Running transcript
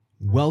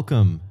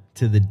Welcome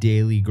to the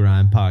Daily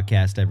Grind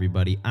Podcast,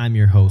 everybody. I'm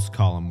your host,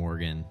 Colin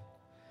Morgan.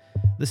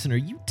 Listen, are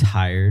you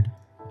tired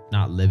of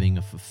not living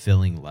a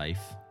fulfilling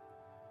life?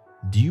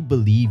 Do you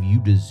believe you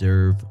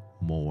deserve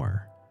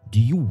more? Do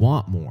you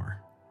want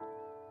more?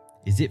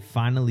 Is it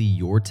finally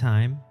your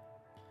time?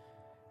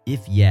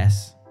 If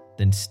yes,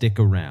 then stick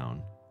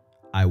around.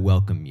 I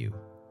welcome you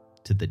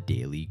to the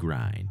Daily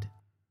Grind.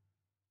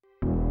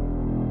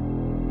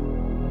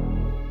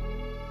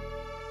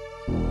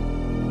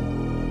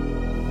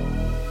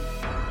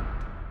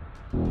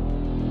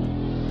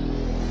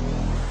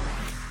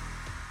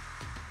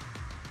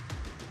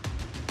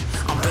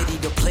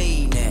 To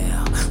play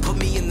now, put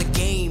me in the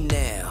game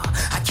now.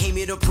 I came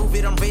here to prove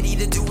it, I'm ready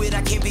to do it,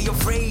 I can't be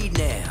afraid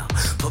now.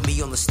 Put me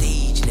on the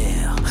stage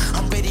now,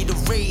 I'm ready to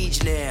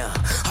rage now.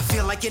 I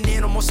feel like an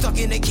animal stuck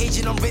in a cage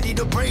and I'm ready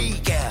to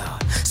break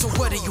out. So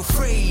what are you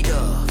afraid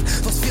of?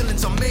 Those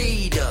feelings are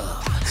made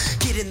of.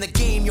 Get in the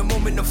game, your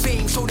moment of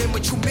fame, show them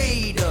what you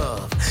made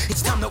of.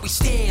 It's time that we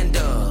stand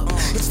up,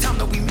 it's time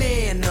that we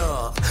man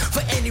up.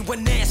 For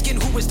anyone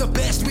asking who is the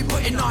best, we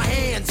putting our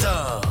hands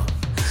up.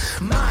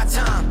 My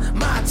time,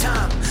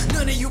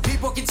 none of you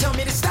people can tell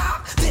me to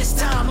stop. This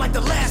time, like the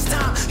last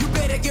time, you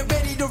better get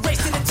ready to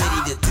race to the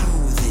top. Ready to do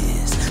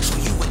this, show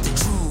you what the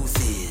truth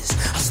is.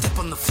 I step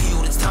on the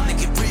field, it's time to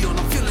get real,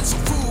 I'm feeling so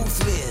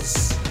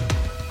ruthless.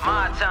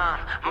 My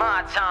time,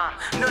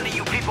 none of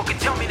you people can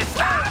tell me to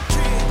stop.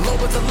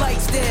 Lower the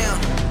lights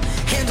down,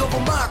 hand over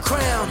my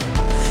crown,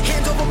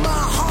 hand over my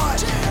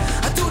heart.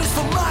 I do this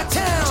for my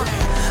town,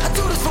 I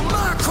do this for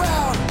my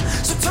crowd.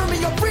 So turn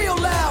me up real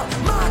loud.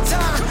 My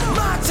time,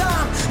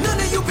 none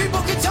of you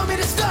people can tell me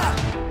to stop.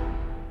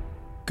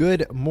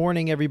 Good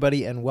morning,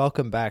 everybody, and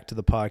welcome back to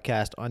the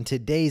podcast. On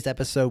today's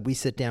episode, we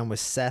sit down with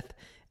Seth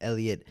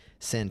Eliot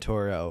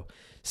Santoro.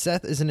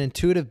 Seth is an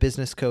intuitive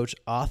business coach,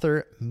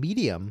 author,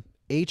 medium,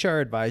 HR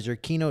advisor,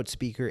 keynote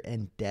speaker,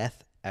 and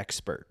death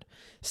expert.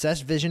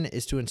 Seth's vision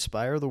is to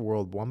inspire the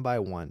world one by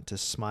one to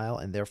smile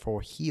and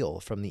therefore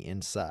heal from the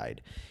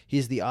inside. He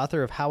is the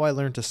author of How I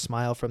Learned to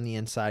Smile from the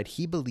Inside.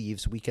 He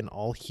believes we can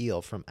all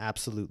heal from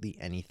absolutely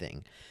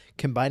anything.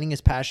 Combining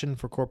his passion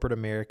for corporate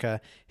America,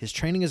 his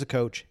training as a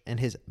coach, and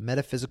his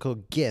metaphysical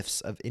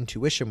gifts of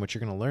intuition, which you're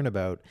going to learn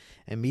about,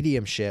 and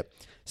mediumship,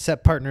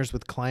 Seth partners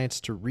with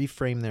clients to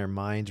reframe their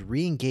minds,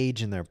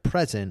 re-engage in their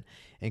present,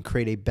 and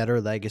create a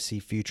better legacy,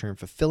 future, and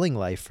fulfilling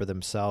life for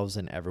themselves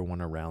and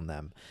everyone around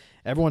them.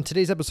 Everyone,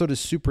 today's episode is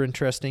super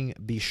interesting.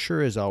 Be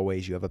sure, as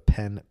always, you have a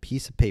pen,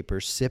 piece of paper,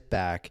 sit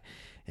back,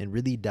 and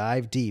really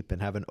dive deep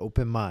and have an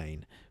open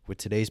mind with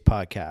today's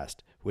podcast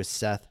with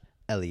Seth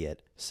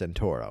Eliot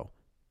Santoro.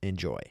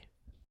 Enjoy.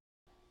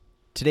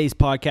 Today's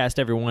podcast,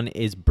 everyone,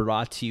 is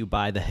brought to you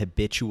by the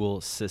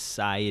Habitual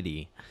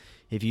Society.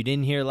 If you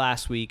didn't hear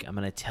last week, I'm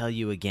going to tell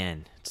you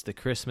again. It's the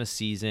Christmas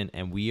season,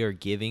 and we are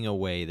giving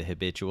away the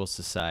Habitual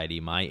Society,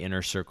 my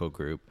inner circle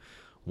group,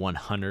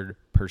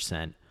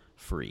 100%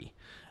 free.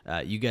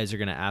 You guys are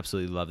going to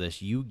absolutely love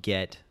this. You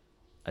get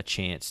a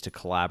chance to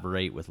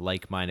collaborate with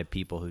like-minded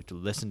people who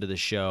listen to the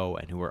show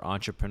and who are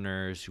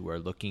entrepreneurs, who are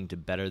looking to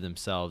better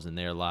themselves in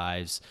their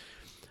lives.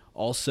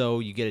 Also,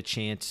 you get a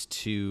chance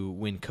to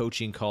win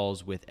coaching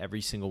calls with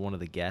every single one of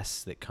the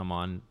guests that come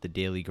on the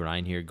Daily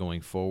Grind here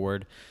going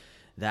forward.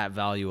 That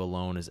value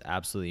alone is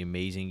absolutely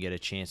amazing. You get a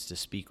chance to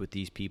speak with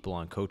these people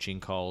on coaching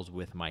calls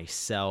with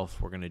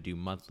myself. We're going to do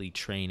monthly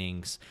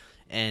trainings.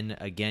 And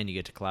again, you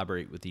get to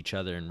collaborate with each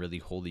other and really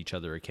hold each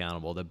other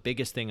accountable. The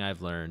biggest thing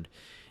I've learned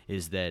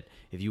is that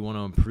if you want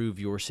to improve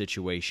your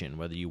situation,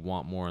 whether you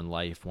want more in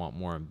life, want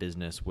more in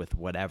business, with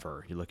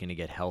whatever, you're looking to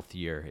get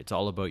healthier, it's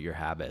all about your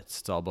habits.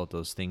 It's all about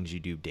those things you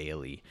do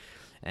daily.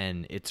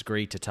 And it's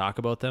great to talk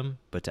about them,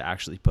 but to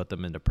actually put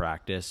them into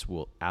practice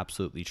will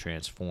absolutely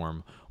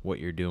transform what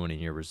you're doing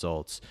and your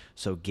results.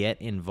 So get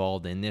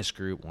involved in this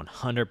group,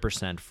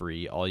 100%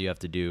 free. All you have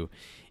to do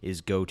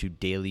is go to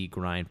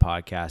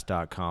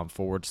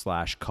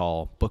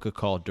dailygrindpodcast.com/call, book a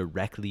call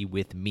directly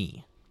with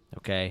me.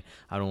 Okay,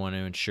 I don't want to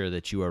ensure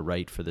that you are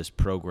right for this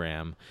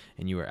program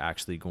and you are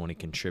actually going to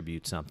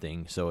contribute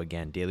something. So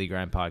again,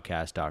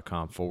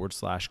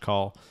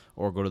 dailygrindpodcast.com/call,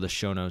 or go to the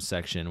show notes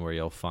section where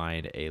you'll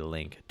find a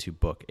link to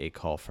book a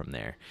call from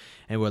there.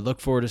 And we'll look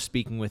forward to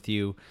speaking with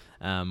you.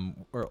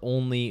 We're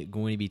only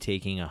going to be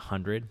taking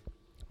 100.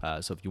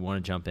 So if you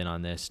want to jump in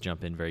on this,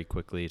 jump in very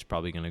quickly. It's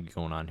probably going to be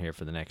going on here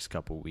for the next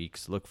couple of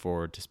weeks. Look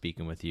forward to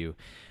speaking with you.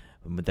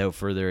 Without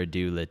further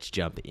ado, let's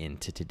jump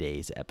into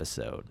today's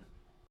episode.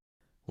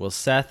 Well,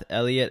 Seth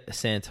Eliot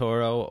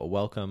Santoro,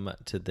 welcome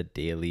to the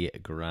Daily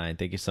Grind.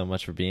 Thank you so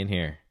much for being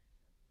here.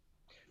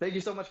 Thank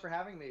you so much for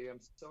having me. I'm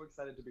so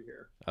excited to be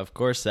here. Of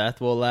course, Seth.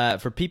 Well,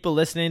 for people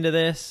listening to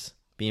this,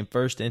 being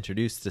first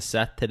introduced to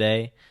Seth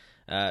today,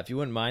 if you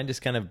wouldn't mind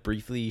just kind of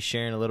briefly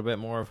sharing a little bit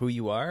more of who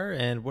you are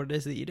and what it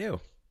is that you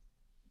do.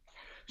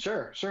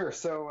 Sure. So,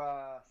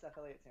 Seth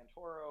Eliot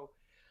Santoro.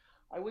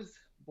 I was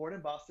born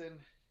in Boston,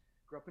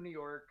 grew up in New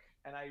York,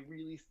 and I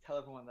really tell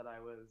everyone that I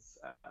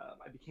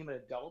became an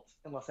adult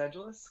in Los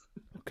Angeles.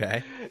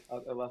 Okay.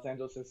 Los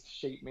Angeles has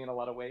shaped me in a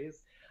lot of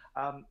ways.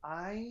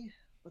 I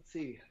let's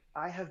see.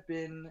 I have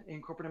been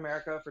in corporate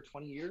America for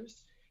 20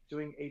 years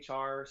doing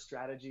HR,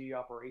 strategy,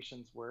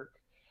 operations work.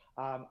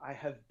 I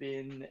have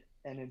been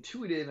an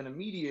intuitive and a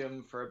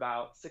medium for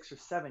about 6 or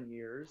 7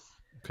 years.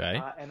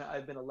 Okay. And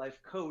I've been a life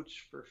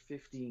coach for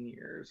 15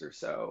 years or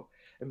so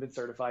and been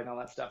certified and all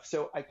that stuff.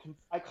 So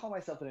I call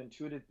myself an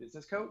intuitive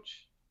business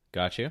coach.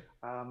 Got you.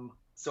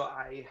 So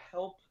I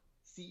help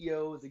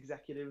CEOs,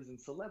 executives, and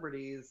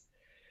celebrities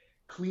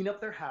clean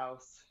up their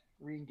house,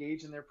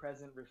 re-engage in their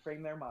present,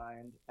 reframe their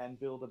mind, and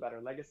build a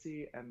better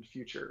legacy and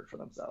future for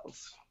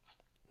themselves.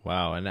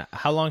 Wow. And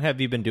how long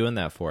have you been doing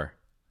that for?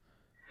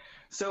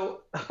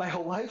 So my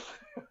whole life.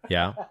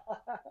 Yeah.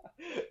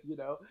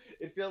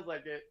 It feels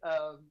like it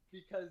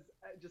because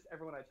just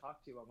everyone I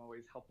talk to, I'm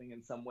always helping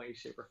in some way,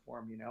 shape, or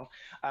form.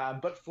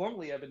 But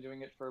formally, I've been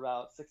doing it for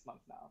about 6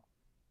 months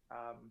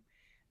now,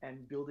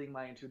 and building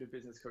my intuitive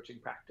business coaching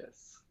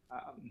practice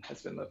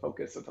has been the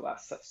focus of the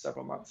last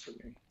several months for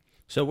me.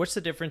 So what's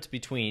the difference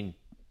between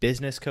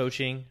business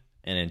coaching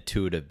and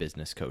intuitive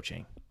business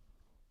coaching?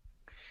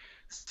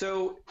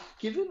 So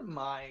given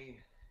my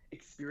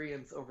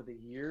experience over the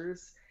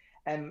years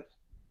and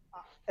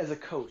as a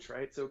coach,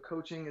 right? So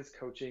coaching is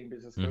coaching,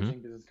 business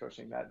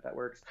coaching, that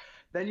works.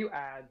 Then you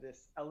add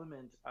this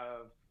element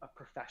of a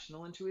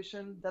professional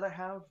intuition that I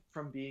have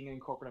from being in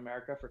corporate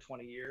America for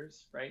 20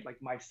 years, right?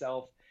 Like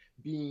myself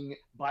being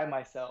by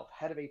myself,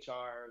 head of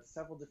HR,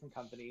 several different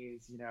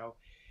companies,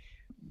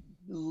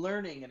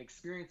 learning and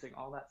experiencing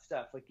all that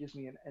stuff like gives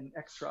me an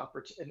extra,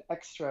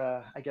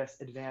 I guess,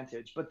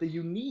 advantage. But the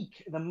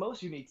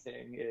most unique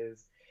thing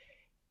is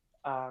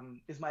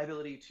my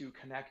ability to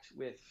connect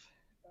with,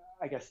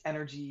 I guess,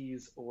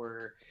 energies,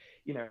 or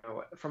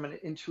from an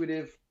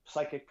intuitive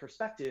psychic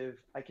perspective,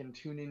 I can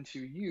tune into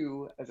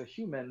you as a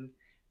human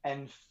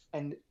and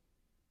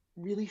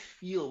really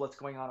feel what's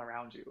going on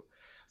around you.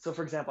 So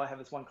for example, I have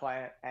this one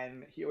client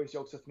and he always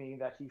jokes with me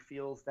that he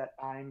feels that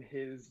I'm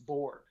his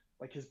board,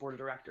 like his board of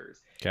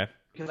directors. Okay.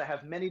 Because I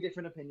have many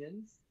different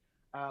opinions.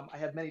 I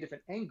have many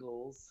different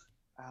angles,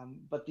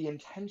 but the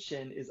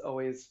intention is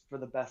always for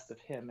the best of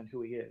him and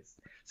who he is.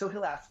 So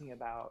he'll ask me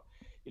about,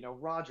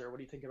 Roger, what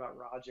do you think about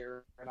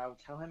Roger? And I will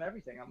tell him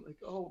everything. I'm like,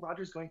 oh,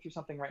 Roger's going through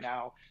something right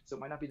now, so it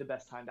might not be the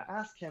best time to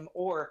ask him.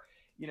 Or,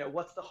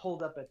 what's the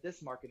holdup at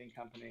this marketing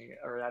company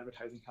or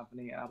advertising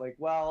company? And I'm like,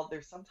 well,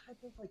 there's some type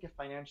of like a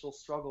financial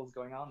struggles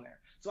going on there.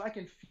 So I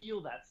can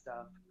feel that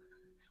stuff,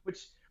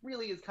 which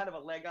really is kind of a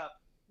leg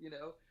up,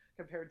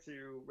 compared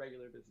to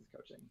regular business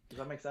coaching. Does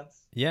that make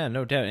sense? Yeah,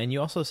 no doubt. And you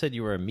also said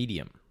you were a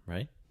medium,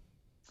 right?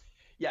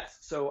 Yes.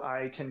 So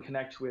I can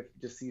connect with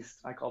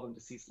I call them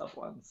deceased loved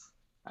ones.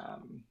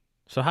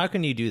 So how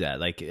can you do that?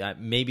 Like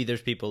maybe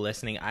there's people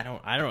listening. I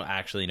don't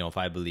actually know if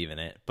I believe in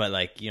it, but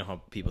like,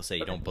 how people say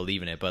you don't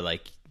believe in it, but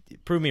like,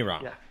 prove me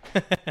wrong.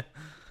 Yeah.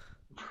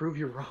 Prove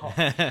you wrong.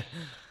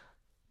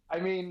 I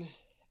mean,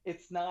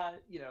 it's not,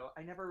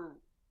 I never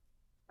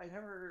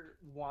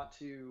want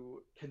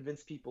to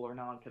convince people or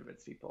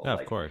non-convince people. No,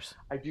 of course.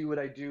 I do what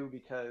I do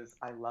because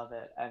I love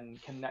it,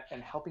 and connect,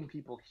 and helping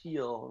people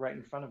heal right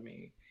in front of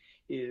me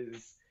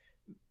is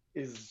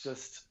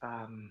just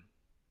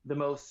the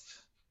most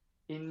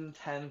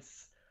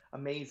intense,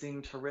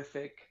 amazing,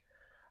 terrific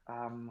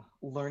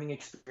learning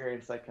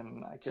experience I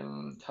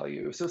can tell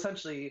you. So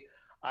essentially,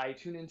 I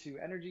tune into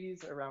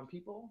energies around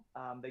people.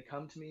 They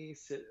come to me,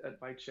 sit at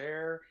my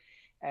chair,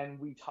 and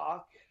we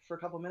talk for a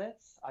couple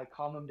minutes. I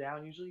calm them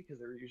down usually because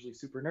they're usually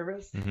super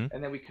nervous. Mm-hmm.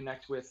 And then we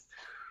connect with,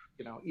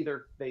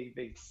 either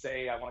they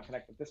say, I want to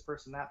connect with this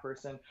person, that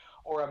person,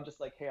 or I'm just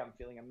like, hey, I'm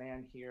feeling a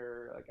man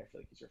here. Like, I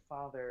feel like he's your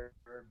father.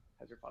 Or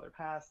has your father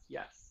passed?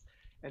 Yes.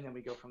 And then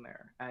we go from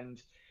there.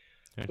 And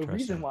the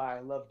reason why I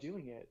love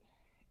doing it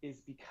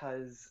is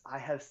because I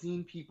have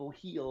seen people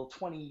heal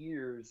 20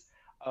 years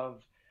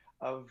of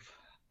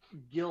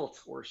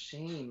guilt or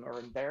shame or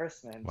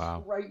embarrassment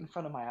right in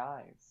front of my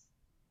eyes.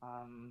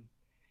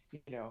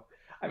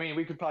 I mean,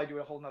 we could probably do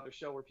a whole nother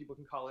show where people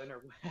can call in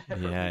or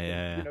whatever.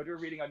 Yeah. Do a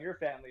reading on your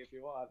family if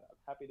you want. I'm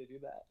happy to do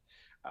that.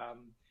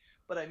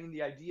 But I mean,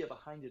 the idea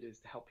behind it is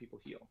to help people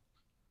heal.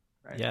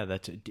 Right? Yeah.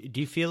 Do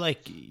you feel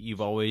like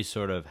you've always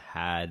sort of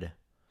had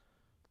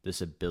this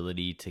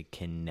ability to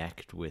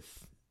connect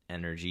with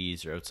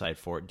energies or outside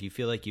force? Do you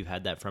feel like you've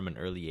had that from an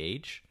early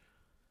age?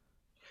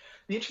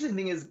 The interesting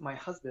thing is my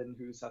husband,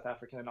 who's South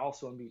African and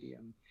also a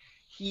medium,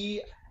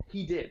 he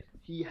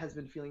has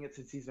been feeling it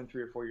since he's been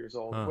 3 or 4 years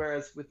old.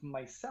 Whereas with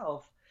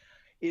myself,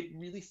 it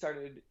really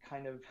started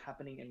kind of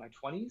happening in my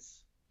 20s.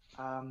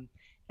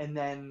 And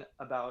then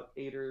about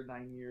 7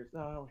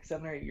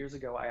 or 8 years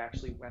ago, I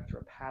actually went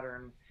through a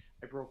pattern.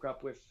 I broke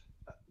up with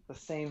the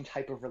same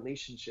type of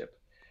relationship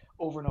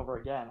over and over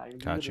again. I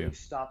literally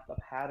stopped the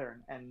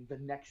pattern, and the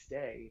next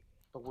day,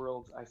 the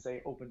world, I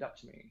say, opened up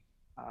to me.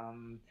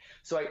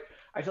 So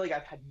I feel like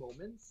I've had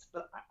moments,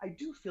 but I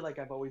do feel like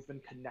I've always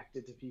been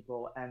connected to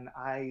people, and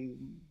I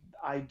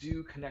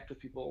do connect with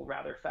people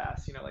rather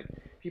fast. Like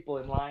people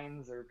in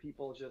lines or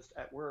people just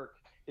at work,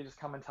 they just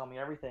come and tell me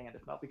everything, and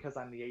it's not because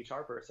I'm the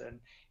HR person.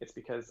 It's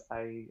because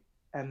I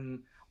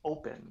am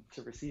open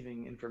to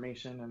receiving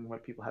information and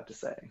what people have to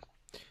say.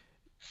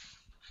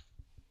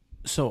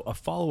 So a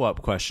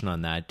follow-up question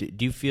on that.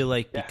 Do you feel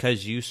like Yeah.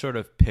 because you sort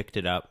of picked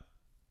it up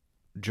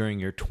during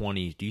your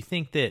 20s, do you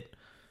think that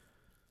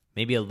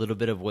maybe a little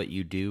bit of what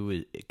you do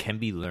it can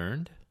be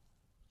learned?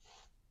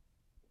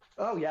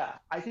 Oh yeah,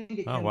 I think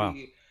it Oh, can wow.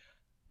 be.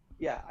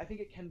 Yeah, I think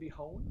it can be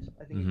honed.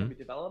 I think it Mm-hmm. can be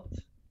developed,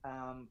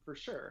 for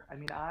sure. I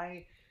mean,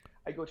 I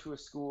go to a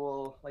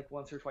school like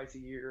once or twice a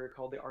year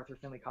called the Arthur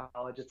Findlay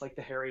College. It's like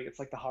the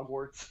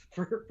Hogwarts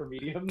for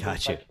mediums and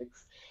Gotcha.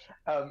 psychics,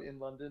 in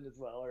London as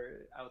well,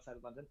 or outside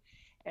of London.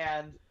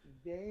 And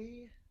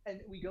they and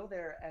we go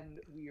there and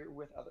we're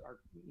with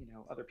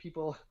other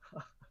people,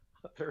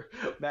 other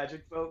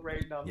magic folk, right?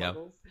 Yep.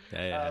 Non-muggles.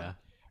 Yeah, yeah, Um, yeah.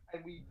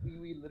 and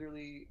we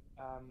literally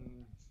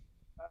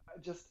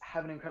just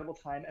have an incredible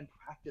time and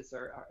practice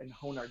and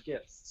hone our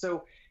gifts.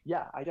 So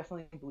yeah, I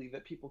definitely believe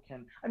that people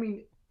can. I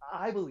mean,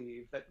 I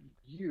believe that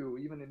you,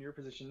 even in your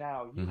position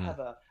now, you Mm-hmm. have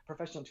a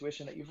professional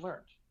intuition that you've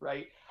learned,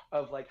 right?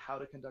 Of like how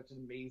to conduct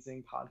an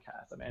amazing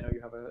podcast. I mean, I know you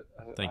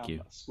have Thank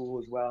you. a school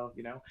as well,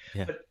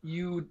 Yeah. but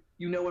you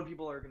know when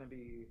people are going to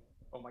be,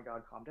 oh my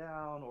God, calm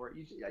down, or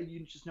you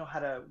just know how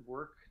to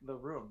work the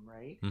room,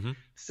 right? Mm-hmm.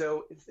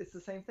 So it's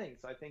the same thing.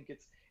 So I think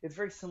it's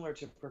very similar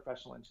to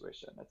professional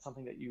intuition. It's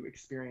something that you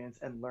experience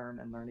and learn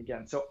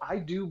again. So I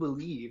do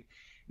believe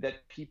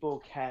that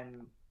people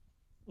can,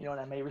 and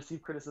I may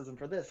receive criticism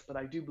for this, but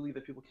I do believe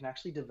that people can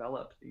actually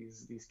develop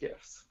these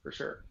gifts for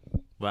sure.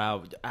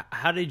 Wow.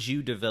 How did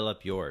you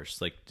develop yours?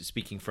 Like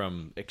speaking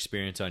from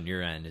experience on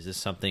your end, is this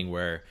something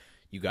where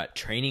you got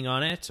training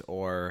on it,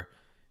 or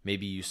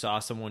maybe you saw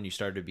someone, you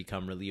started to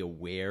become really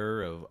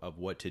aware of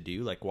what to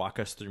do? Like walk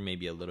us through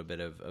maybe a little bit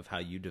of how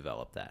you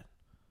developed that.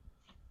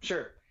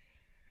 Sure.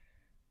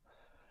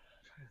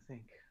 I'm trying to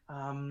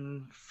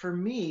think. For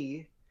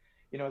me,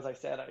 as I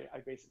said, I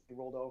basically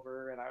rolled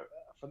over and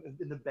from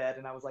in the bed,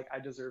 and I was like, I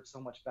deserve so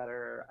much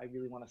better. I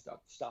really want to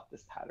stop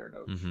this pattern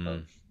Mm-hmm.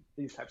 of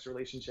these types of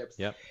relationships.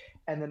 Yep.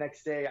 And the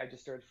next day, I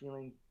just started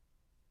feeling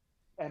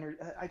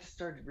I just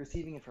started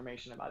receiving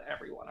information about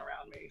everyone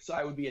around me. So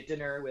I would be at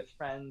dinner with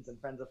friends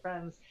and friends of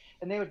friends,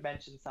 and they would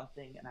mention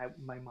something, and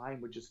my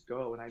mind would just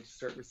go, and I just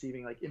start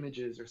receiving like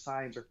images or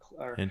signs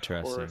or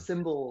Interesting.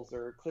 symbols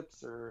or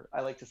clips, or I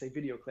like to say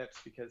video clips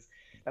because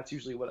that's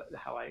usually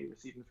how I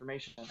receive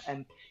information.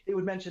 And they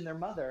would mention their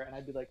mother, and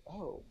I'd be like,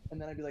 oh, and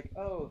then I'd be like,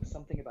 oh,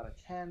 something about a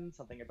 10,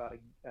 something about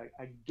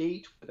a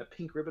gate with a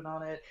pink ribbon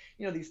on it.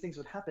 These things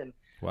would happen,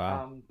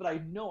 Wow. but I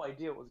had no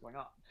idea what was going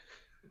on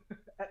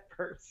at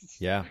first.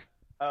 Yeah.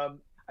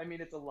 I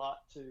mean, it's a lot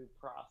to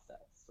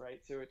process,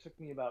 right? So it took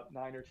me about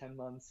 9 or 10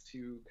 months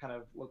to kind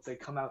of, let's say,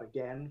 come out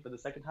again for the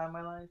second time in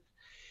my life,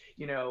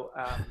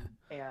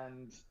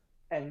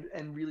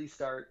 and really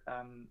start.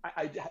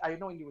 I had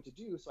no idea what to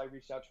do, so I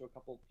reached out to a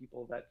couple of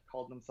people that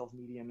called themselves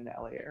medium in the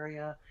LA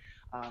area.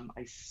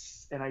 I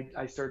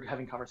started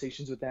having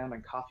conversations with them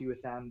and coffee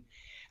with them,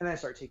 and then I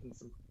started taking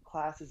some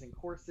classes and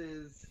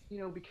courses,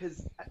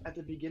 because at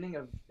the beginning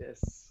of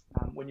this,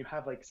 when you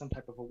have like some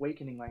type of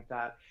awakening like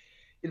that,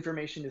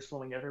 information is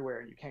flowing everywhere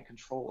and you can't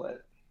control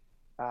it.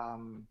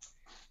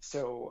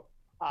 So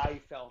I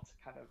felt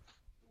kind of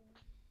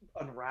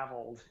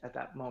unraveled at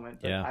that moment,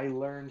 but Yeah. I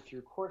learned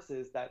through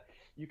courses that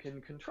you can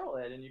control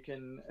it,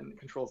 and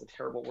control is a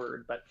terrible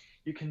word, but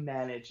you can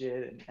manage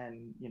it,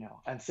 and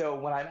so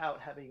when I'm out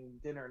having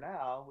dinner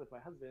now with my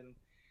husband,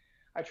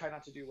 I try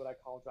not to do what I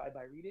call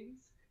drive-by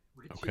readings,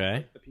 which is Okay.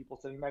 like the people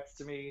sitting next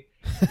to me,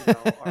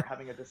 are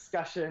having a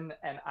discussion,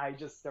 and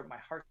my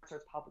heart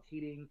starts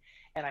palpitating,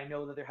 and I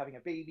know that they're having a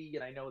baby,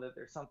 and I know that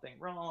there's something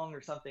wrong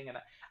or something, and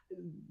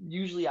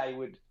usually I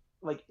would,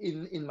 like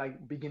in my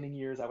beginning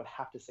years, I would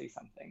have to say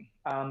something.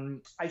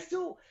 I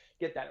still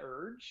get that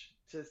urge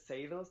to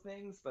say those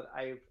things, but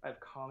I've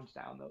calmed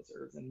down those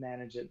urges and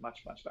manage it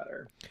much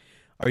better.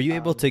 Are you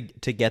able to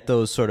Um, get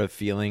those sort of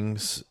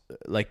feelings?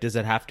 Like, does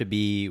it have to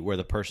be where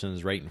the person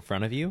is right in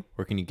front of you,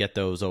 or can you get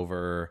those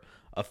over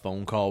a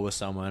phone call with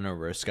someone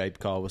or a Skype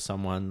call with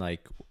someone?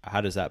 Like,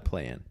 how does that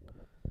play in?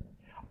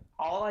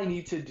 all I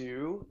need to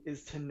do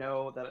is to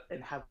know that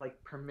and have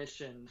like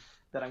permission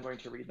that I'm going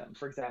to read them.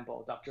 For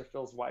example, Dr.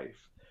 Phil's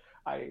wife,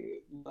 I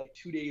like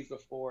 2 days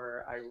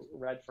before I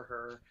read for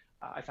her,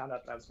 I found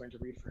out that I was going to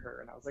read for her,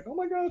 and I was like, oh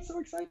my God, it's so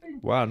exciting.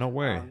 Wow, no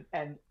way.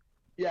 And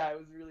yeah, it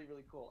was really,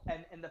 really cool.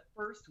 And the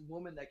first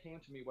woman that came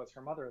to me was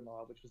her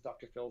mother-in-law, which was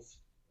Dr. Phil's,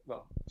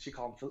 well, she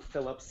called him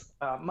Philip's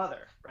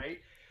mother, right?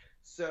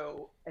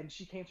 So, and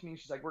she came to me and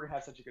she's like, we're gonna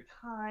have such a good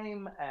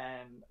time.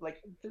 And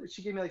like,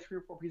 she gave me like 3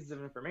 or 4 pieces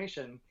of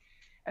information.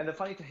 And the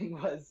funny thing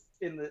was,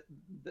 in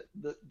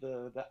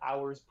the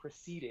hours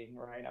preceding,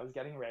 right, I was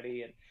getting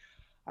ready, and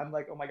I'm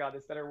like, oh my God,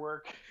 this better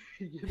work,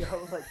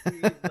 like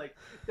please, like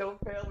don't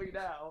fail me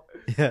now.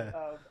 Yeah.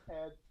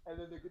 And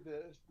then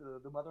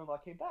the mother-in-law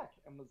came back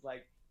and was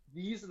like,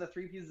 these are the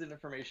 3 pieces of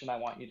information I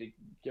want you to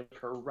give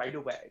her right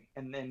away,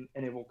 and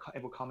it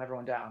will calm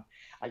everyone down.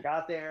 I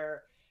got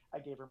there, I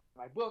gave her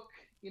my book,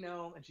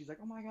 and she's like,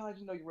 oh my God, I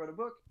didn't know you wrote a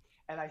book.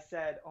 And I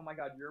said, "Oh my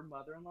God, your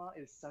mother-in-law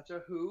is such a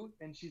hoot."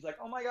 And she's like,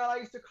 "Oh my God, I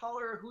used to call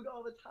her a hoot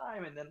all the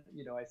time." And then,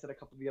 I said a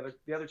couple of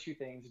the other two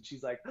things, and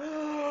she's like,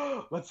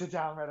 "Oh, let's sit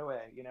down right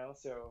away."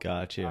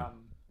 Got you.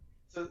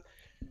 So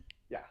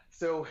yeah,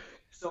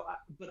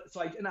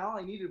 and all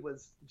I needed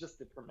was just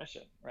the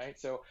permission, right?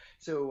 So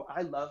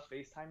I love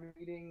FaceTime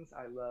meetings.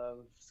 I love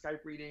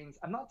Skype readings.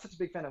 I'm not such a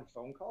big fan of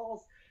phone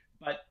calls,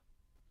 but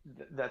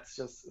that's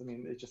just,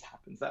 it just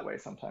happens that way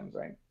sometimes,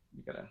 right?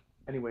 You gotta,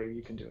 any way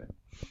you can do it.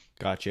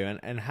 Got you.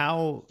 And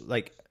how,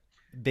 like,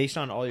 based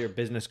on all your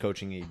business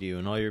coaching you do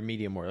and all your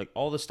medium work, like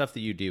all the stuff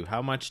that you do,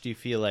 how much do you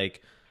feel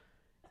like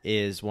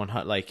is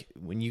like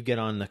when you get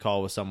on the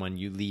call with someone,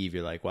 you leave,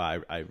 you're like,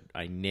 wow,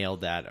 I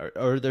nailed that.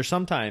 Or there's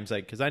sometimes,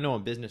 like, because I know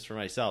in business for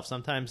myself,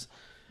 sometimes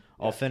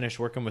I'll finish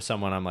working with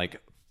someone, I'm like,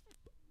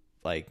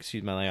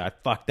 excuse my language,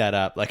 I fucked that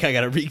up. Like, I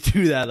got to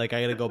redo that. Like,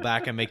 I got to go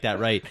back and make that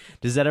right.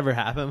 Does that ever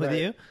happen with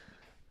you?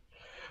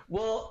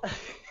 Well,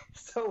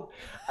 so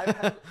I've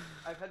had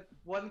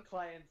one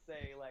client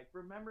say, like,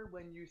 "Remember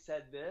when you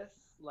said this?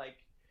 Like,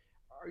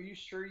 are you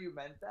sure you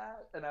meant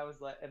that?" And I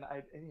was like,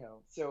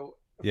 so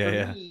for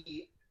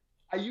me,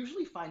 I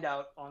usually find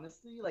out,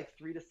 honestly, like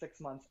 3 to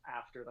 6 months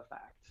after the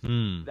fact.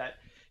 That,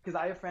 because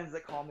I have friends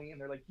that call me and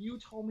they're like, "You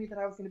told me that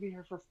I was going to be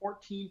here for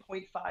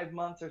 14.5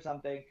 months or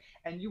something,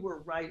 and you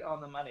were right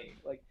on the money."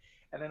 Like,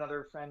 and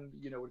another friend,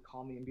 would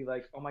call me and be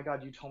like, "Oh my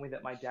God, you told me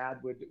that my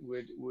dad would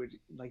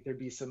like, there'd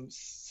be some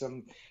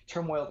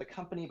turmoil at the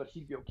company, but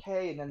he'd be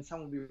okay, and then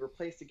someone would be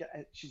replaced again."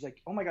 And she's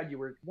like, "Oh my God, you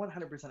were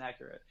 100%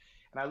 accurate."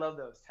 And I love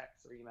those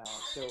texts or emails.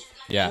 So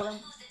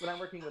when I'm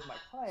working with my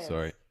clients,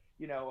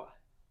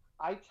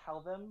 I tell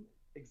them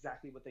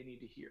exactly what they need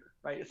to hear,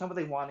 right? It's not what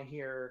they want to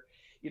hear.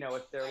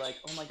 If they're like,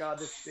 "Oh my God,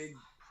 this big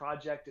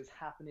project is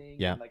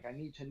happening, and like, I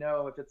need to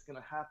know if it's going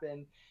to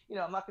happen."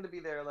 I'm not going to be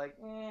there like,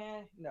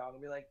 no, I'm going to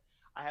be like,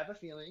 "I have a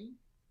feeling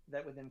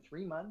that within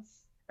 3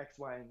 months, X,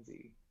 Y, and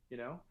Z,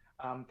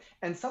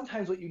 and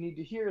sometimes what you need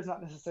to hear is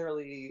not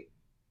necessarily,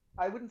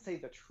 I wouldn't say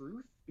the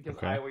truth, because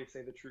I always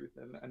say the truth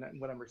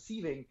and what I'm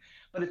receiving,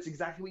 but it's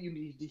exactly what you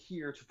need to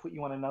hear to put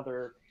you on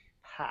another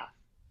path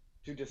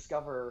to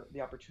discover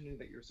the opportunity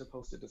that you're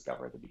supposed to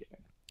discover at the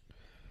beginning."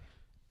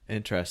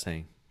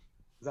 Interesting.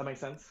 Does that make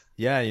sense?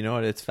 Yeah, you know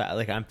what? It's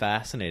like, I'm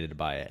fascinated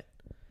by it.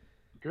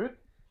 Good.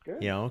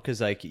 Because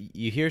like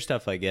you hear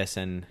stuff like this,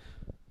 and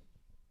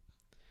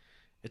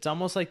it's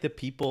almost like the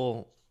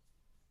people,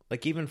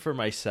 like even for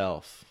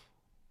myself,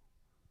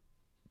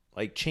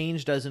 like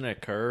change doesn't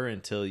occur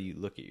until you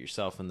look at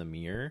yourself in the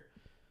mirror,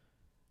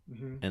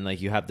 and like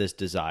you have this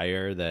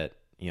desire that,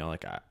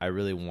 like I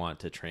really want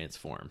to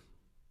transform.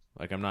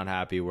 Like, I'm not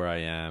happy where I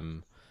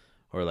am,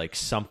 or like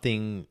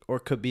something, or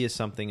it could be as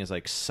something as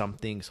like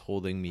something's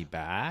holding me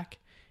back,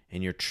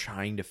 and you're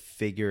trying to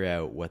figure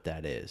out what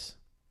that is.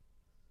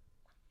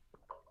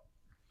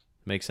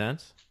 Make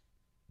sense?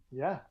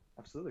 Yeah,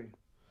 absolutely.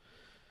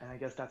 And I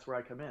guess that's where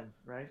I come in,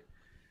 right?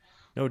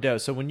 No doubt.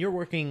 So when you're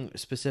working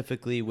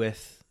specifically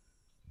with,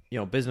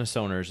 business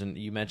owners, and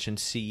you mentioned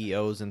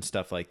CEOs and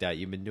stuff like that,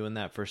 you've been doing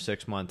that for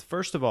 6 months.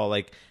 First of all,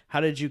 like, how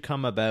did you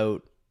come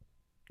about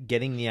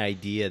getting the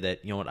idea that,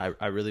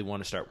 I really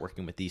want to start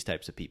working with these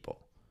types of people?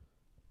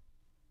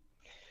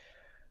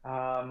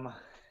 An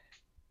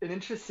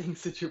interesting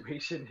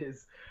situation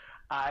is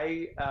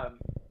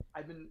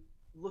I've been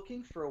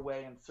looking for a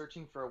way and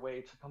searching for a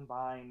way to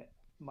combine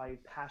my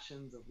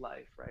passions of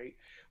life, right?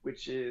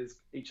 Which is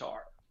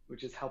HR,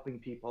 which is helping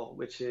people,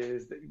 which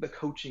is the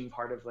coaching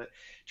part of it,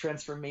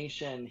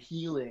 transformation,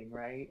 healing,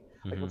 right?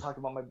 Like, we'll talk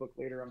about my book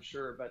later, I'm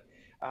sure, but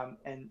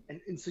and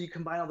so you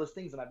combine all those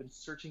things, and I've been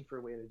searching for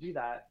a way to do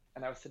that.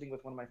 And I was sitting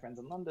with one of my friends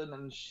in London,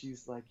 and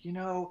she's like, "You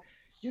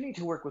need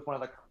to work with one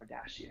of the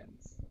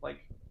Kardashians, like,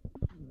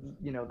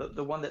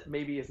 the one that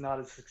maybe is not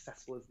as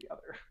successful as the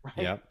other,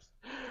 right?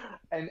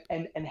 Yep.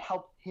 And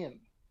help him.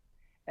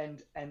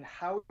 And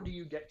how do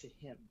you get to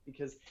him?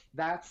 Because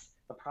that's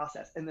the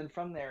process." And then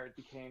from there, it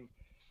became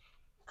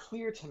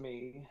clear to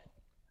me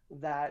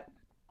that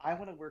I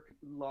want to work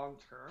long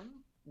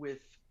term with,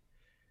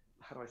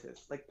 how do I say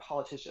this, like,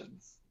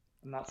 politicians.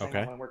 I'm not saying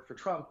I want to work for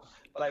Trump,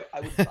 but I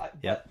would.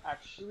 But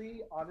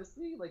actually,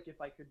 honestly, like, if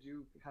I could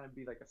kind of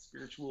be like a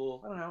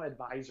spiritual, I don't know,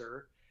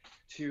 advisor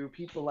to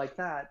people like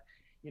that,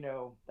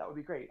 that would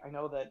be great. I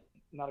know that,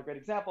 not a great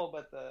example,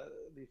 but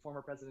the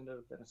former president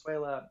of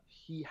Venezuela,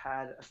 he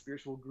had a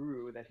spiritual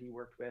guru that he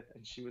worked with,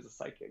 and she was a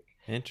psychic.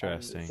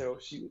 Interesting. So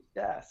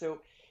so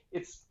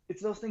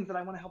it's those things that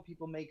I want to help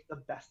people make the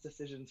best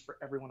decisions for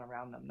everyone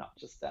around them, not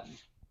just them.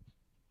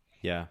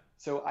 Yeah.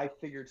 So I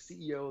figured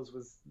CEOs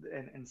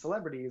and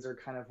celebrities are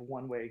kind of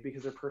one way,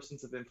 because they're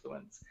persons of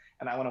influence,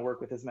 and I want to work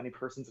with as many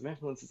persons of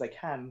influence as I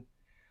can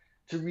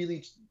to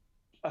really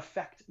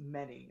affect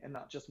many and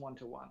not just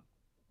one-to-one.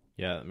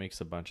 Yeah, that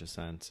makes a bunch of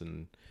sense.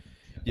 And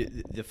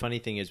the funny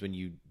thing is, when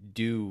you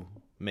do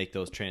make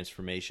those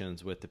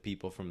transformations with the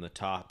people from the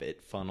top,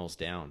 it funnels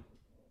down,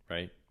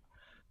 right?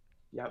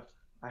 Yep.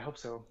 I hope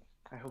so.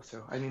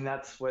 I mean,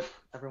 that's what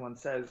everyone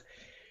says.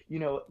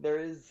 There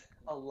is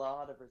a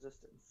lot of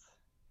resistance,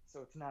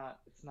 so it's not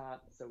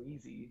so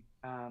easy.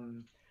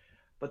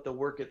 but the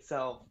work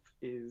itself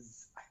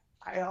is,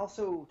 I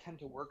also tend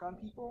to work on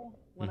people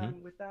when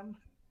I'm with them.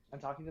 I'm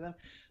talking to them.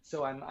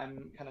 So I'm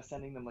kind of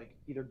sending them like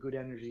either good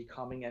energy,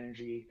 calming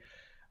energy,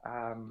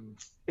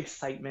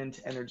 excitement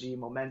energy,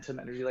 momentum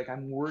energy. Like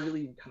I'm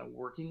really kind of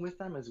working with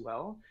them as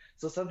well.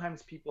 So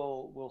sometimes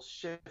people will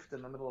shift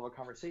in the middle of a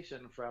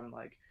conversation from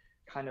like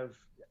kind of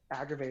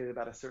aggravated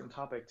about a certain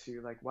topic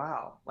to like,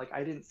 wow, like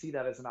I didn't see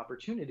that as an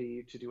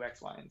opportunity to do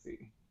X, Y, and Z,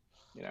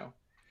 you know?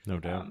 No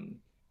doubt.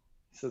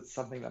 So it's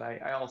something that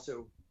I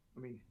also, I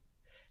mean,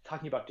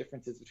 talking about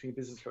differences between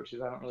business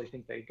coaches, I don't really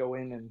think they go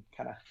in and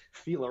kind of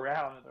feel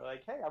around and they're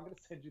like, hey, I'm going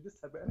to send you this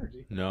type of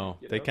energy. No,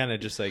 they kind of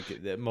just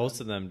like, most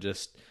of them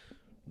just,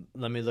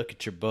 let me look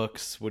at your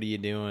books. What are you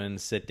doing?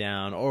 Sit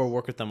down, or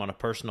work with them on a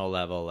personal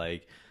level.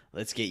 Like,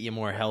 let's get you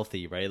more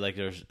healthy, right? Like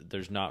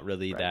there's not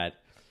really that.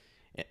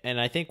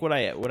 And I think what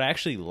I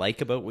actually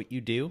like about what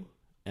you do,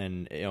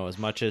 and you know, as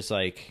much as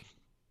like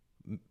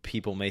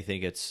people may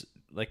think it's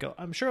like,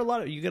 I'm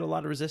sure you get a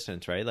lot of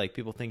resistance, right? Like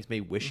people think it's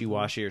maybe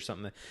wishy-washy or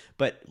something,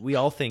 but we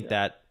all think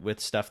that with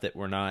stuff that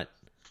we're not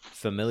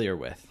familiar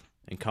with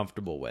and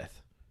comfortable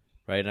with,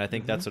 right? And I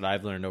think that's what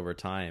I've learned over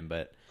time.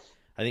 But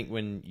I think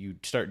when you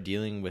start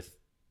dealing with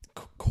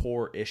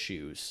core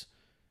issues,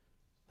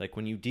 like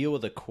when you deal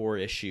with a core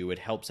issue, it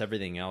helps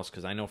everything else.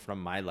 Because I know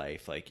from my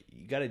life, like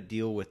you got to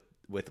deal with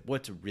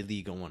what's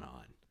really going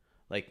on.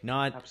 Like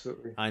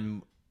Absolutely.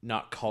 I'm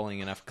not calling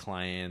enough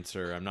clients,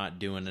 or I'm not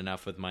doing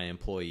enough with my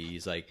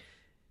employees. Like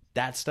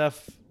that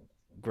stuff,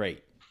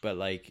 great. But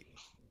like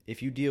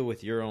if you deal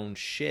with your own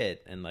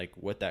shit and like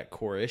what that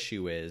core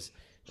issue is,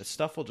 the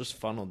stuff will just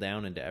funnel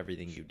down into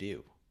everything you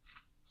do.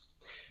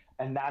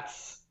 And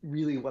that's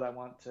really what I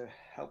want to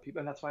help people.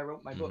 And that's why I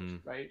wrote my book,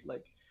 right?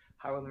 Like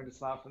How I Learned to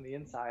Smile from the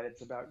Inside.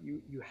 It's about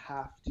you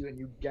have to, and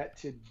you get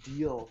to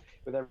deal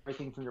with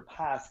everything from your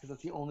past, because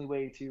that's the only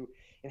way to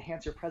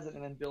enhance your present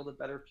and then build a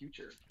better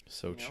future.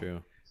 So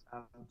true.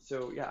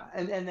 So yeah,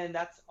 and then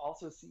that's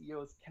also,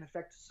 CEOs can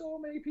affect so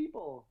many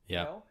people.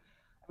 Yeah. You know?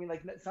 I mean,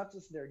 like it's not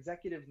just their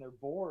executives and their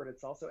board;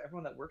 it's also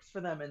everyone that works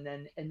for them, and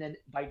then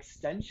by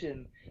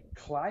extension,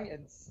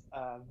 clients,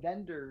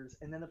 vendors,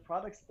 and then the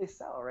products they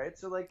sell. Right.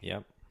 So like,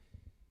 Yep.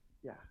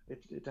 Yeah,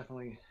 it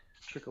definitely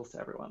trickles to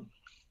everyone.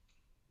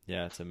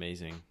 Yeah, it's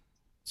amazing.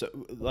 So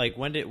like,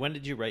 when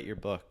did you write your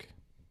book?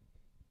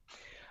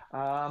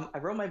 I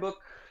wrote my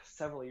book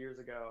several years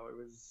ago. It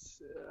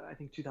was, I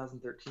think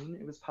 2013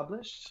 it was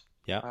published.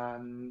 Yeah.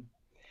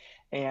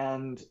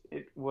 And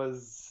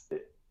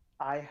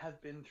I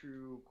have been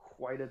through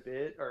quite a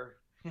bit, or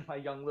in my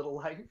young little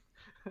life,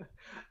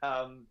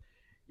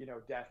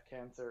 death,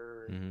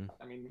 cancer.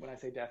 I mean, when I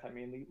say death, I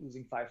mean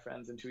losing 5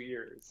 friends in 2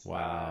 years.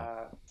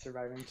 Wow.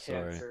 Surviving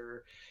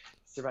cancer,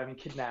 surviving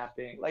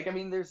kidnapping. Like, I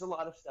mean, there's a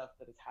lot of stuff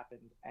that has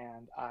happened.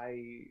 And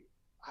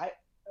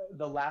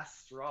the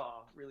last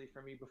straw really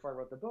for me before I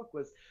wrote the book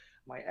was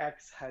my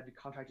ex had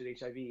contracted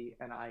HIV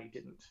and I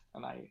didn't,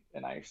 and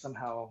I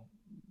somehow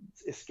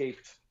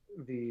escaped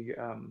the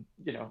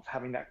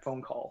having that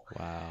phone call.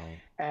 Wow.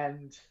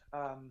 And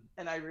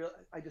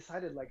I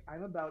decided, like,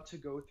 I'm about to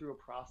go through a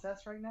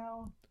process right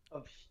now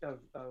of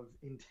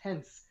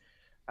intense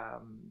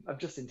of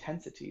just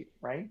intensity,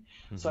 right?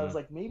 So I was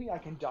like, maybe I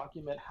can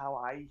document how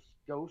I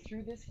go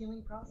through this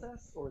healing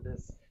process, or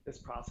this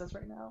process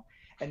right now,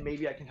 and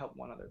maybe I can help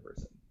one other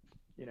person,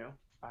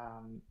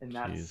 and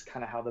that's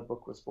kind of how the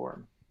book was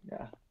born.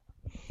 Yeah.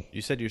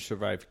 You said you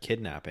survived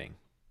kidnapping.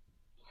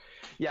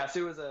 Yeah,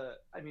 so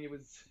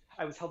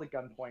I was held at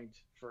gunpoint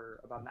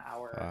for about an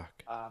hour.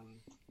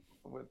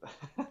 With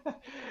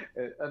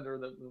under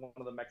one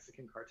of the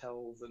Mexican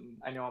cartels, and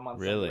I know I'm on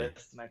some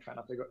list, and I try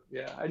not to go.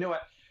 Yeah, I know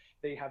what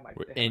they have my.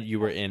 And you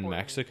were in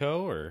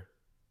Mexico, or?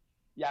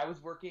 Yeah, I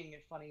was working.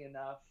 Funny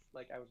enough,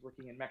 like I was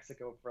working in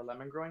Mexico for a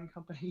lemon growing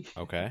company.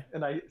 Okay.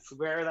 And I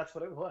swear that's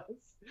what it was.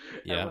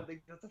 Yeah. Everyone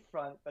thinks that's a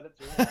front, but it's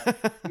really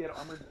not. We had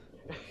armored.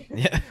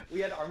 Yeah. We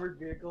had armored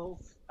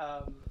vehicles.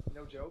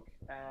 No joke.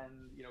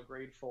 And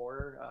grade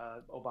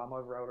 4.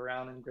 Obama rode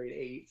around in grade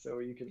 8, so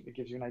it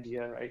gives you an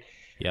idea, right?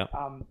 Yeah.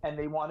 And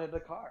they wanted a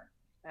car,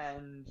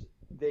 and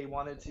they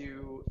wanted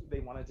to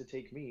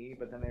take me,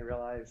 but then they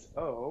realized,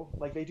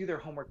 like they do their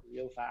homework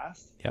real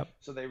fast. Yep.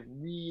 So they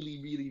really,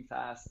 really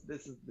fast.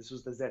 This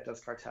was the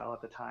Zetas cartel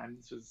at the time.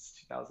 This was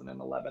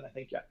 2011, I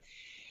think. Yeah.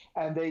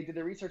 And they did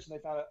their research, and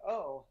they found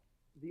out,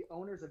 the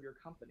owners of your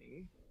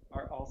company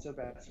are also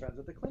best friends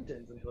with the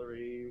Clintons, and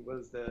Hillary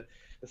was the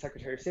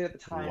Secretary of State at the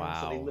time. Wow.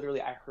 So they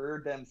literally, I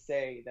heard them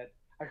say, the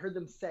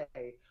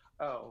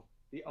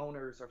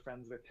owners are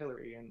friends with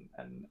Hillary,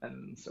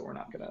 and so we're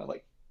not gonna,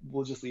 like,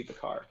 we'll just leave the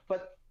car.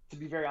 But to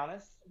be very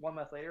honest, 1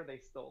 month later, they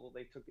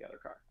took the other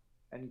car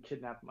and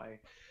kidnapped my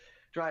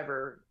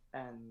driver,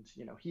 and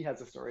he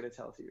has a story to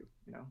tell to you.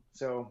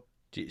 So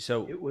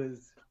it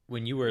was,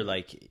 when you were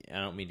like, I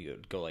don't mean to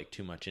go like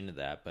too much into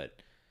that,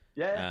 but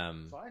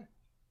it's fine.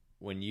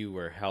 When you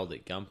were held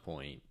at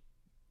gunpoint,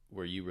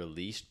 were you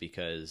released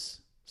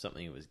because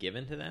something was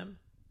given to them?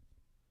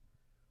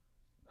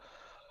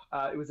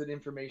 It was an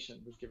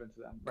information was given to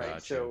them, right?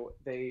 Gotcha.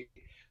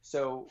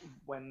 So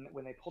when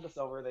they pulled us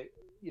over,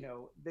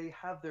 they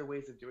have their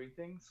ways of doing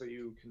things, so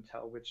you can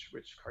tell which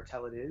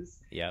cartel it is.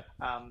 Yep.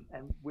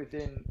 And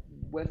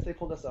once they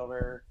pulled us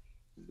over,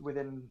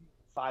 within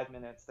 5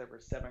 minutes there were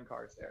 7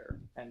 cars there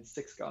and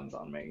 6 guns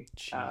on me,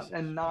 Jesus.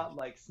 and not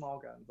like small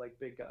guns, like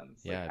big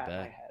guns, Yeah, like I at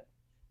my bet. head.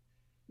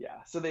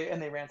 Yeah. So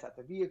they ransacked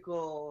the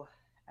vehicle,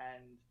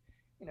 and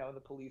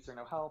the police are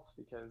no help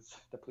because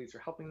the police are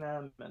helping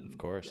them, and Of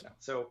course.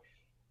 so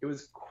it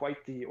was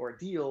quite the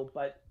ordeal.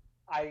 But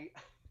I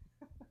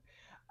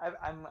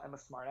I'm a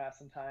smart ass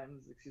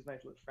sometimes, excuse my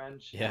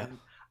French. Yeah. And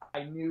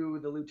I knew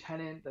the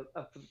lieutenant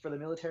for the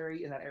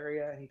military in that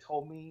area, and he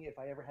told me if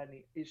I ever had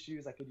any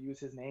issues, I could use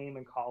his name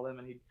and call him,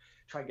 and he'd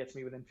try and get to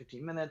me within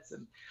 15 minutes.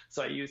 And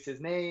so I used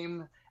his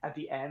name at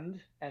the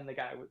end, and the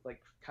guy was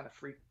like kind of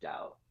freaked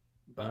out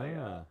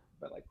by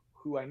like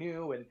who I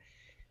knew,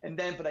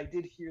 but I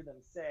did hear them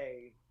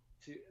say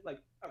to like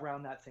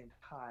around that same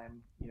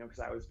time, because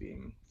I was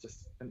being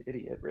just an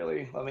idiot,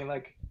 really. I mean,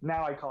 like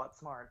now I call it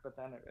smart, but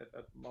then at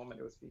the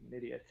moment it was being an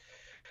idiot.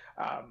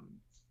 I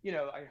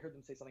heard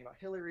them say something about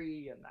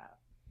Hillary, and that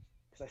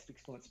because I speak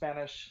fluent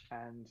Spanish,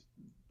 and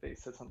they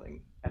said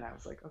something, and I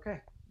was like, okay,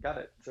 got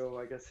it. So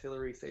I guess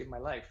Hillary saved my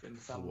life in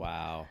some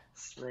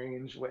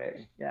strange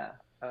way. Yeah.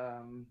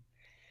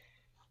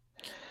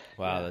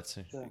 Wow, that's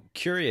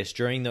curious.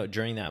 During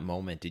that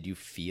moment, did you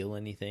feel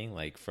anything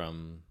like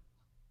from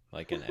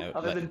like an out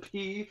other than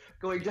pee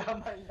going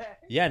down my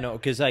neck? Yeah, no,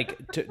 because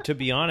like to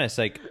be honest,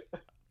 like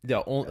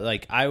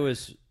I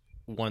was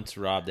once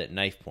robbed at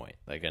knife point,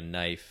 like a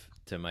knife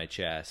to my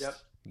chest,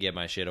 get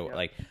my shit away. Yep.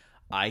 Like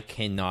I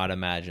cannot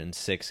imagine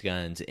 6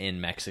 guns in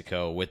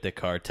Mexico with the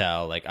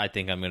cartel. Like I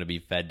think I'm gonna be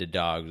fed to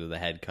dogs with the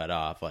head cut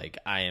off. Like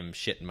I am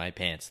shitting my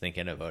pants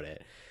thinking about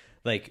it.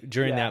 Like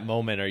during that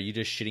moment, are you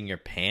just shitting your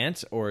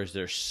pants, or is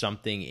there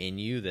something in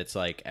you that's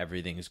like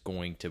everything's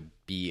going to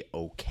be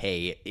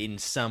okay in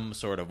some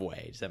sort of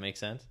way? Does that make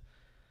sense?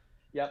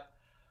 Yep.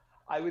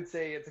 I would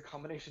say it's a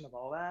combination of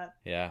all that.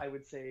 Yeah. I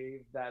would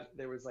say that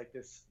there was like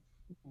this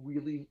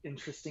really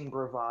interesting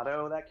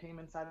bravado that came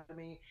inside of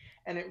me,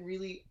 and I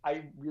really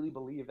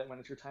believe that when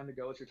it's your time to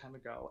go, it's your time to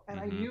go. And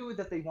I knew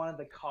that they wanted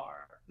the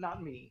car,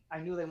 not me. I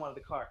knew they wanted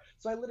the car,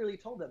 so I literally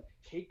told them,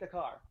 take the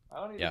car. I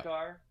don't need the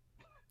car.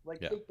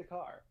 Take the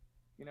car,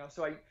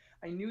 so I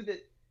knew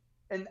that,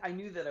 and I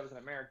knew that I was an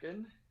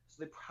American,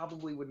 so they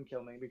probably wouldn't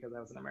kill me because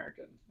I was an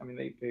American. I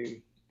mean,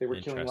 they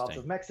were killing lots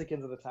of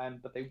Mexicans at the time,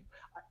 but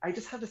I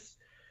just had this,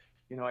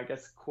 I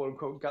guess, quote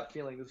unquote gut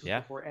feeling. This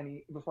was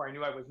before I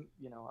knew I was,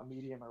 a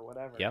medium or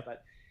whatever.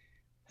 But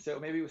so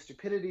maybe it was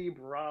stupidity,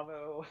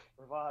 bravado,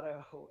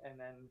 but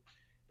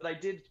I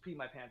did pee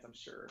my pants, I'm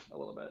sure, a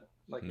little bit.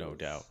 Like no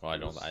doubt. Well,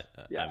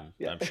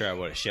 I'm sure I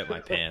would have shit my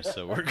pants,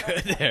 so we're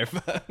good there.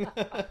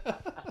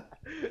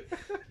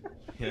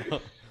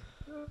 It's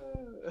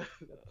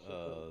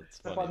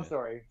a fun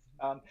story.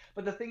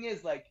 But the thing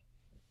is, like,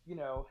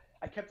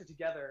 I kept it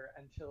together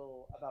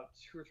until about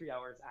 2 or 3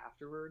 hours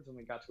afterwards when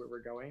we got to where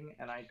we're going,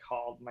 and I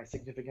called my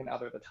significant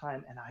other at the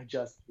time, and I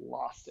just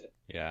lost it.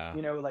 Yeah.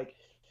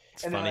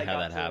 It's and funny how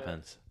that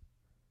happens.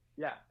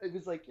 Yeah, it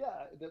was like,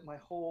 that my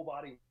whole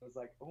body was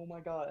like, oh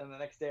my God. And the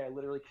next day I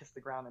literally kissed the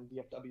ground in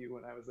DFW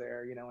when I was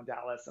there, in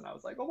Dallas. And I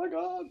was like, oh my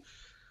God,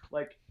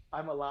 like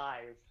I'm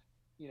alive,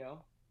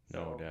 No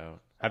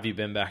doubt. Have you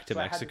been back to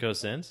Mexico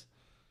since?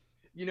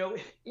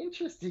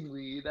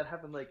 Interestingly, that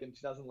happened like in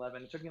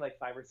 2011. It took me like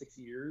 5 or 6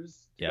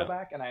 years to go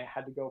back, and I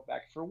had to go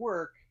back for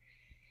work.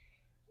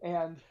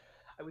 And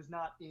I was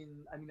I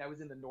was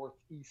in the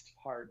northeast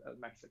part of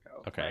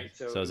Mexico. Okay. Right?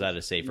 So is that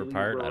a safer really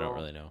part? rural. I don't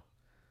really know.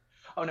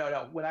 Oh no!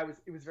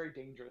 It was very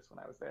dangerous when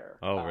I was there.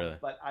 Oh really?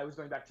 But I was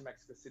going back to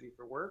Mexico City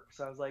for work,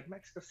 so I was like,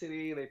 Mexico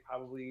City.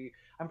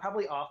 I'm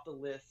probably off the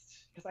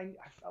list because I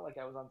felt like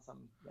I was on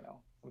some,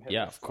 some hit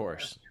yeah, list of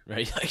course,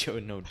 right? Like I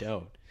would no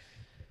doubt.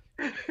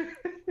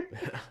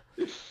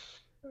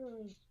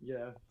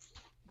 Yeah,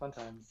 fun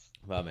times.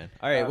 Wow, man.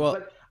 All right, well,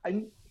 but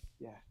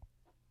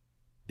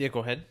yeah,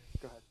 go ahead.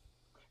 Go ahead.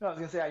 No, I was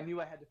gonna say I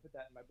knew I had to put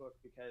that in my book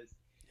because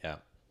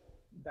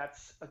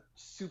that's a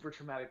super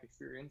traumatic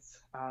experience.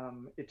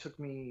 It took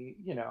me,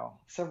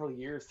 several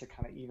years to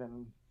kind of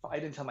I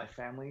didn't tell my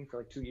family for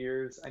like 2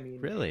 years. I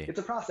mean, really, it's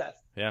a process.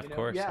 Yeah, of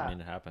course. Yeah. I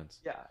mean, it happens.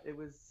 Yeah, it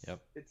was.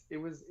 Yep.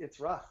 It's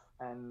rough,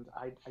 and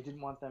I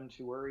didn't want them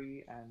to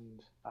worry,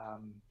 and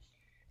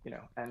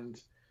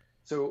and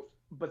so,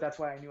 but that's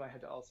why I knew I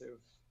had to also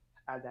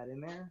add that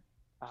in there.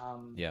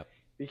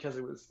 Because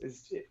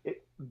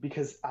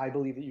because I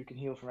believe that you can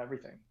heal from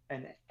everything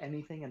and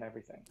anything and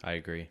everything. I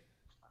agree.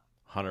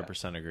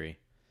 100% agree.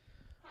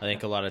 I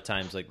think a lot of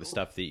times, like the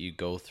stuff that you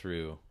go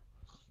through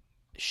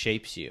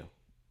shapes you,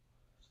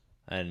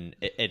 and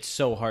it's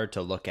so hard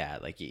to look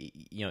at. Like,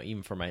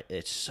 even for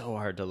it's so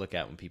hard to look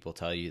at when people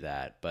tell you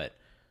that. But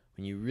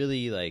when you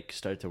really like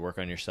start to work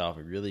on yourself,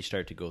 and really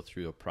start to go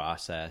through a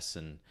process,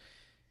 and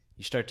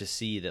you start to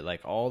see that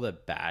like all the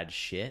bad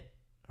shit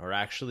are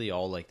actually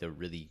all like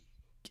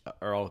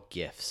are all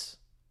gifts.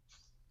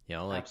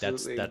 Like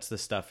Absolutely. that's the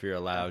stuff you're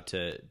allowed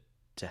to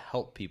to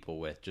help people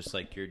with, just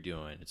like you're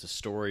doing. It's a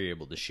story you're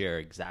able to share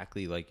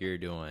exactly like you're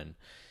doing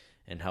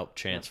and help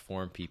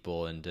transform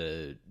people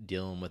into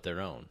dealing with their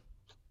own.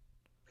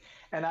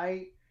 And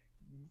I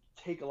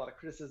take a lot of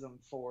criticism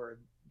for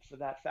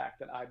that fact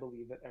that I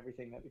believe that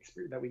everything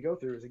that we go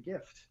through is a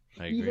gift.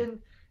 I agree.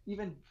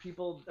 Even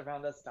people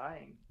around us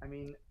dying. I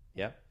mean,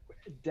 yeah.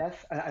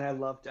 Death, and I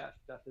love death.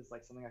 Death is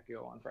like something I could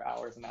go on for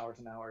hours and hours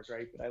and hours,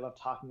 right? But I love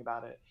talking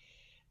about it.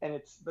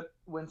 But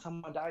when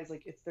someone dies,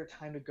 like, it's their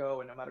time to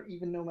go, and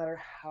no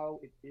matter how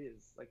it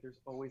is, like, there's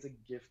always a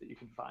gift that you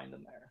can find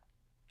in there,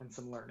 and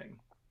some learning.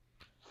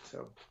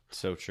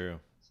 So true.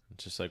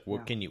 It's just like,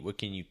 what can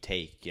you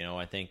take? You know,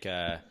 I think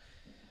I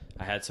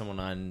had someone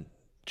on,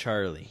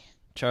 Charlie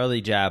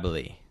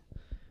Jabbely,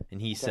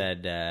 and he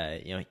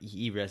said, you know,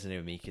 he resonated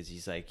with me because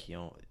he's like, you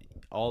know,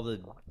 all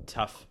the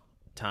tough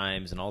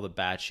times and all the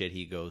bad shit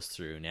he goes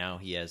through, now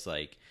he has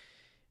like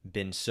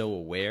been so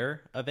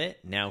aware of it.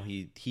 Now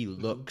he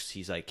looks,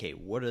 he's like, hey,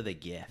 what are the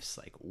gifts?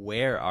 Like,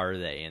 where are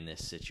they in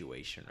this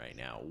situation right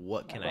now?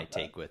 What can I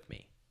take with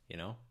me? You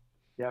know?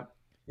 Yep.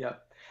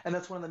 And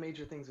that's one of the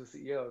major things with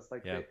CEOs,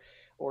 like,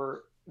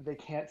 they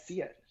can't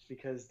see it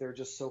because they're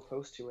just so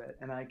close to it.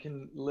 And I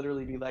can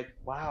literally be like,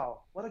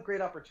 wow, what a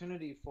great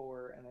opportunity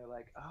and they're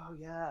like, oh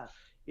yeah,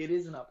 it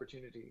is an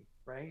opportunity,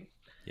 right?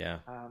 Yeah.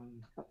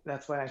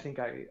 That's why I think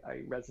I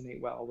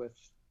resonate well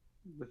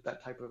with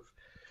that type of,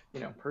 you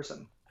know,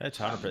 person. That's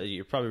 100%.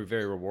 You're probably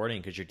very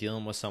rewarding because you're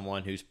dealing with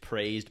someone who's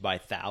praised by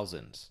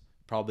thousands,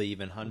 probably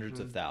even hundreds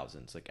of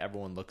thousands. Like,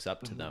 everyone looks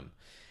up to them,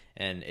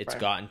 and it's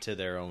gotten to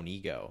their own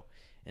ego.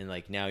 And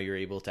like, now you're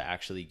able to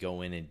actually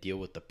go in and deal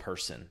with the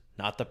person,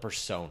 not the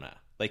persona.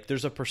 Like,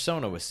 there's a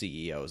persona with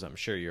CEOs, I'm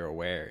sure you're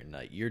aware, and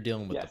like, you're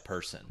dealing with the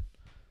person.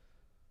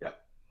 Yep.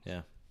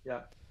 Yeah.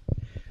 Yep.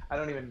 I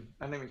don't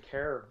even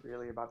care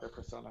really about their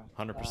persona.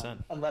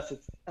 100%. Unless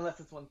it's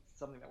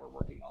something that we're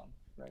working on,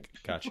 right?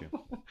 Got you.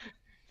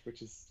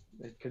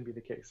 It can be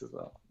the case as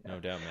well. Yeah. No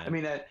doubt, man. I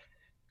mean,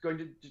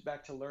 going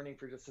back to learning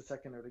for just a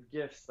second, or the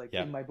gifts, like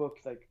in my book,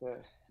 like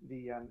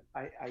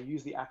I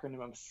use the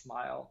acronym of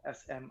SMILE,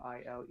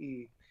 SMILE,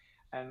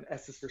 and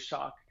S is for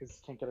shock because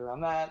you can't get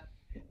around that.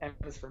 M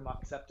is for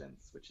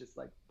acceptance, which is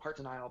like part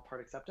denial,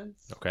 part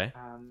acceptance. Okay.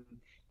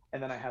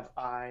 And then I have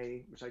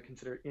I, which I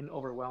consider in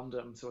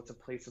overwhelmdom. So it's a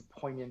place of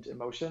poignant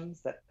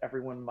emotions that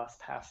everyone must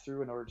pass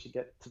through in order to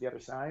get to the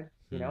other side,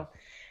 you know?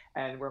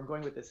 And where I'm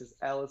going with this is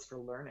L is for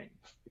learning,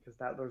 because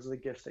those are the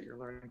gifts that you're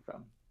learning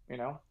from, you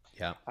know?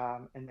 Yeah.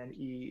 And then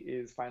E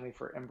is finally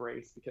for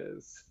embrace,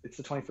 because it's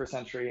the 21st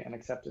century and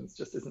acceptance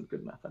just isn't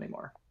good enough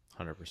anymore.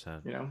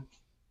 100%. You know?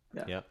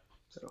 Yeah. Yep.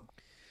 So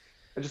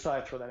I just thought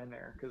I'd throw that in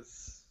there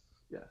because,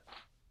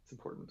 it's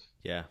important.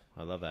 Yeah,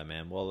 I love that,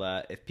 man. Well,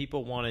 if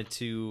people wanted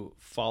to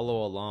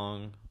follow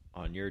along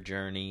on your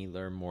journey,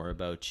 learn more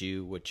about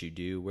you, what you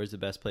do, where's the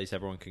best place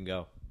everyone can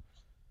go?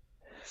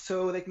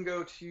 So they can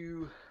go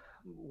to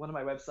one of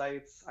my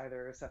websites,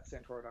 either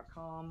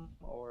sethsantoro.com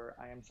or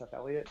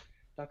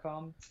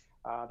iamsetheliot.com.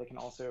 They can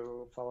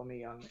also follow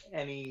me on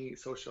any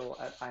social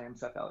at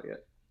iamsetheliot.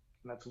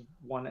 And that's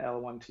 1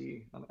 L, 1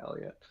 T on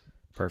Elliot.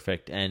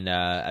 Perfect. And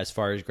as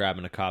far as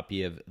grabbing a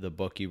copy of the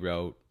book you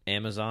wrote,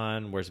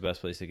 Amazon, where's the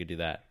best place they could do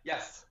that?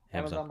 Yes,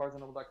 Amazon,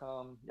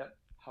 BarnesandNoble.com. Yep,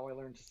 How I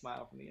Learned to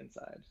Smile from the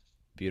Inside.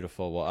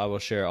 Beautiful. Well, I will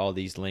share all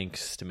these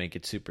links to make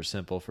it super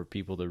simple for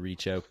people to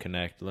reach out,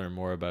 connect, learn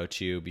more about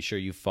you. Be sure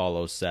you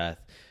follow Seth,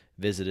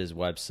 visit his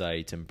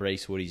website,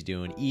 embrace what he's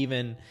doing.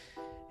 Even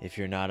if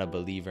you're not a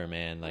believer,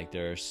 man, like,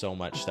 there's so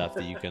much stuff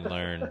that you can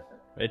learn.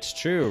 It's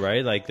true,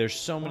 right? Like, there's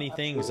so many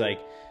things. Like,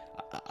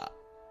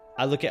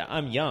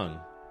 I'm young,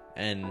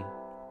 and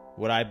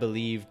what I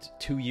believed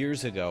 2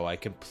 years ago, I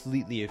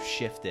completely have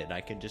shifted.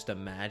 I can just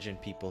imagine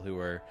people who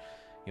are,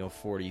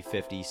 40,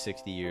 50,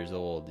 60 years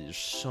old. There's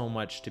so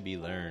much to be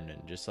learned,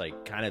 and just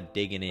like kind of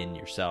digging in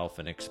yourself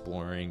and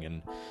exploring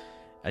and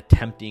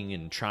attempting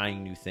and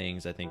trying new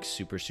things, I think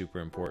super, super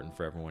important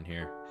for everyone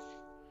here.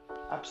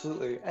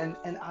 Absolutely. And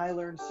I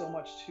learned so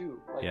much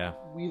too.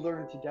 We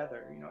learn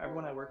together.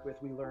 Everyone I work with,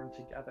 we learn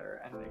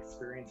together and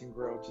experience and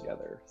grow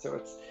together. So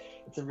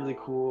it's a really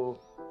cool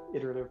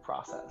iterative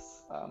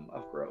process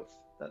of growth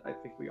that I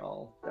think we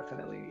all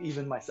definitely,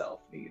 even myself,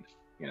 need,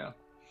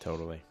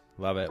 Totally.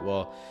 Love it.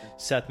 Well,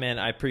 Seth, man,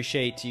 I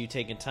appreciate you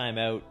taking time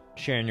out,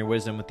 sharing your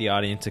wisdom with the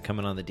audience, and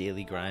coming on the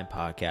Daily Grind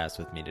podcast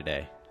with me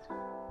today.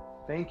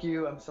 Thank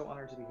you. I'm so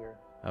honored to be here.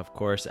 Of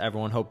course,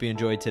 everyone, hope you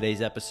enjoyed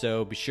today's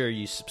episode. Be sure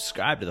you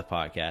subscribe to the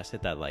podcast,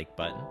 hit that like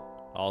button.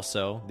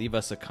 Also, leave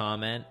us a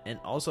comment, and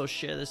also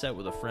share this out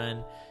with a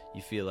friend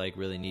you feel like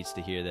really needs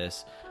to hear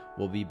this.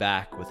 We'll be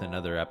back with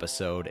another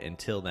episode.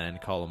 Until then,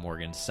 Colin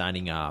Morgan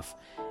signing off,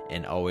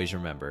 and always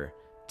remember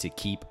to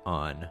keep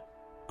on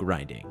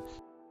grinding.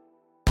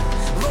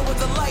 Lower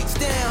the lights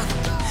down,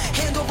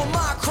 hand over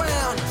my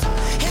crown,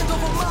 hand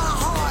over my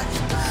heart.